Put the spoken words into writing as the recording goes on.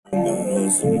My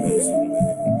hustle,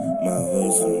 my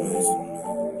hustle,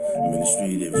 I'm in the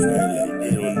street every night like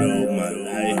they don't know my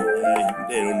life,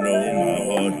 they don't know my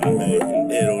heart,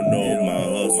 they don't know my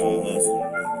hustle.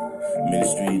 I'm in the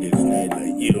street every night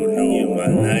like you don't know my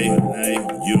life,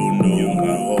 you don't know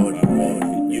my heart,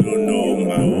 you don't know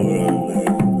my world.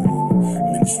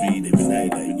 I'm in the street every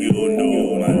night like you don't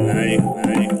know my life,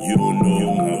 you don't know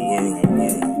my world,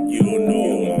 you don't know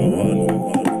my heart.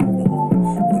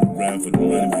 For the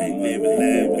money, man, living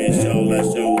lavish, all I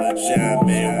show, I shine,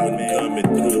 man, when I'm coming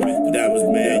through, diamonds,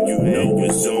 man, you know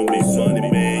it's on me, money,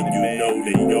 man, you know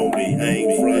they owe me, I ain't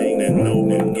frontin' and know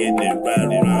them, getting it right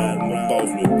around, my boss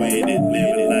with it,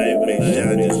 living life, man,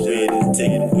 shine this shit,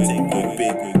 take it quick,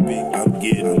 big, I'm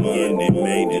getting money,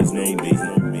 man, just know me,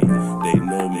 they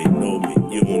know me,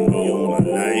 you don't know my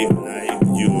life,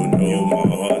 you don't know my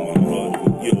heart,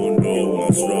 you don't know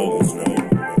my struggle,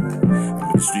 I'm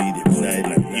in the street every night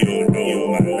like you don't know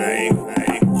my life,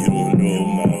 you don't know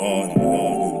my heart,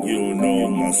 you don't know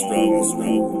my struggle.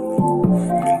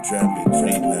 Been trapping,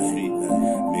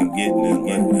 been getting it,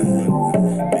 been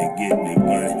getting it.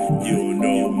 You don't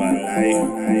know my life,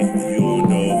 you don't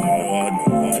know my heart,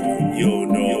 you don't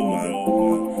know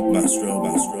my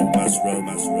struggle.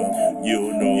 You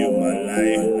don't know my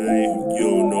life, you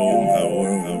don't know my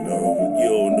world, you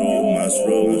don't know my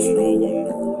struggle.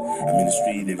 I'm in the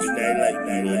street every night like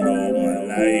you don't know my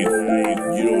life,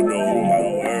 you don't know my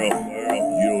world,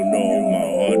 you don't know my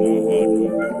heart.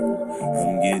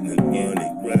 I'm getting the money,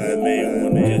 grind, man,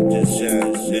 wanna just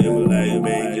shine, live like,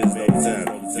 man, just no time,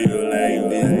 feel like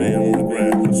this, man, on the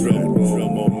grind,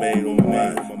 struggle, man, on my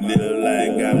mind, live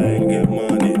like I wanna get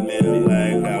money, live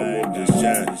like I wanna just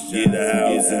shine, get a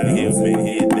house out here, man,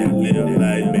 hit that, live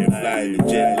like, man, fly the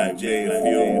jet like Jay,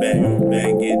 feel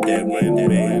back, get that money,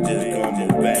 man, just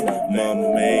come back. Mama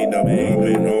made, I'm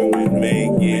coming home with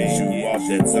me, get you off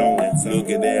that song.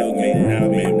 Looking at me, now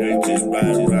man, just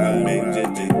ride around me,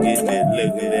 just to get that.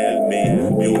 Looking at me,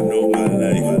 you don't know my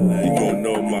life, you don't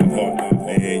know my heart,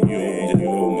 man, you don't just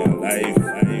know my life,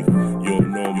 you don't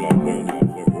know my work,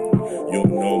 you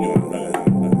don't know my life.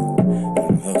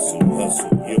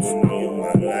 Hustle, you don't know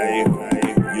my life,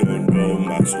 you don't know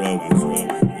my struggles,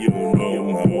 you don't know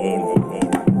my world.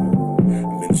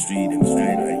 I'm in the street and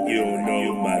night like you don't know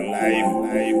my life,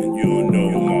 you don't know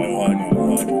my heart,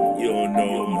 you don't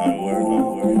know my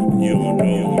world, you don't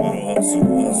know my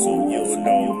hustle, you don't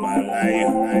know my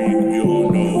life.